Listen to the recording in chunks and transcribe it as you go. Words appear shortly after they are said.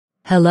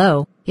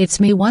Hello, it's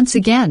me once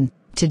again.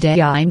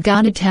 Today I'm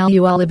gonna tell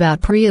you all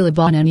about Priya,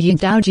 LaBone and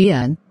Yingtao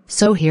Jian,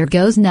 so here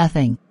goes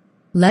nothing.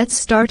 Let's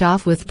start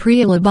off with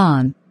Priya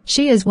LaBone.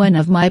 She is one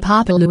of my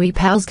Papa Louie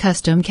Pal's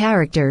custom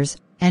characters,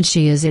 and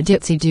she is a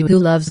ditzy-do who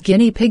loves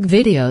guinea pig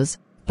videos,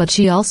 but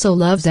she also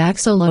loves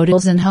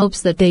axolotls and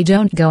hopes that they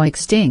don't go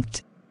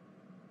extinct.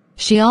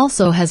 She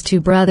also has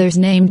two brothers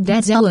named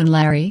Denzel and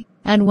Larry,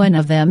 and one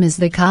of them is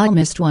the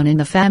calmest one in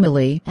the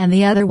family and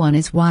the other one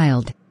is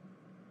wild.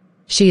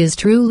 She is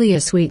truly a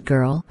sweet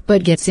girl,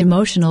 but gets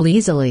emotional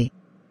easily.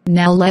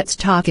 Now let's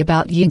talk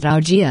about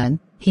Yingtao Jian.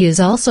 He is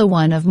also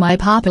one of my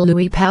Papa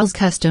Louie Pal's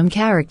custom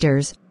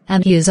characters,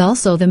 and he is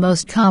also the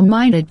most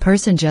calm-minded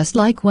person just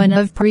like one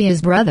of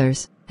Priya's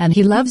brothers, and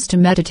he loves to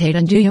meditate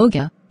and do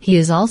yoga. He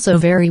is also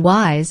very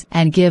wise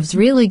and gives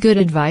really good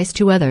advice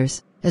to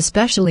others,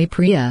 especially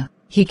Priya.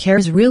 He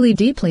cares really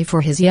deeply for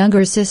his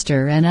younger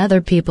sister and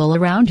other people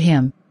around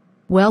him.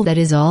 Well, that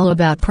is all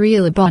about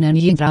Priya LaBone and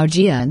Yingtao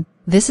Jian.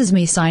 This is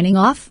me signing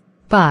off.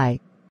 Bye.